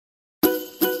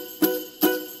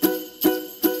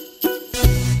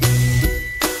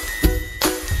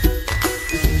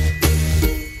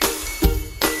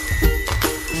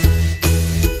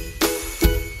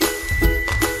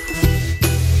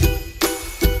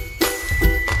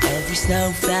Every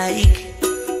snowflake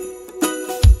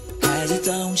has its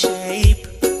own shape.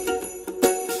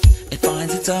 It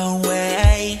finds its own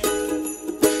way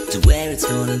to where it's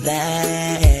gonna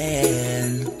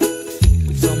land.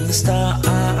 From the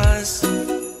stars,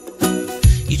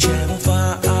 you travel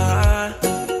far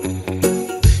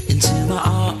into my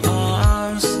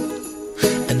arms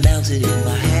and melted in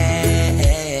my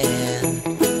hand.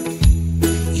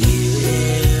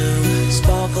 You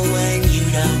sparkle when you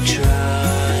don't try.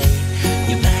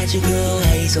 Your magical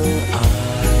hazel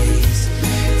eyes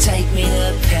take me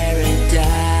to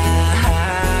paradise.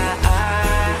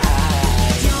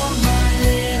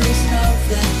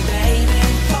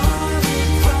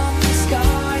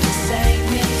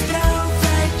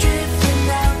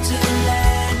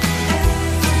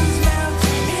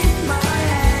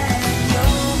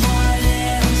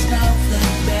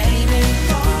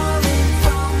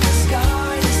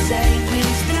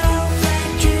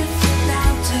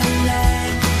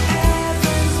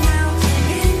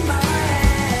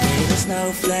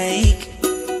 Snowflake,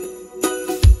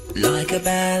 like a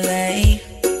ballet,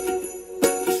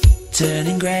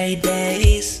 turning grey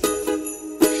days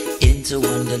into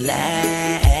wonderlands.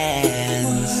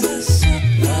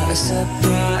 What a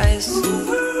surprise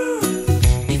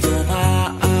before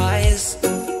my eyes,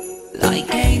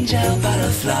 like angel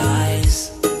butterflies.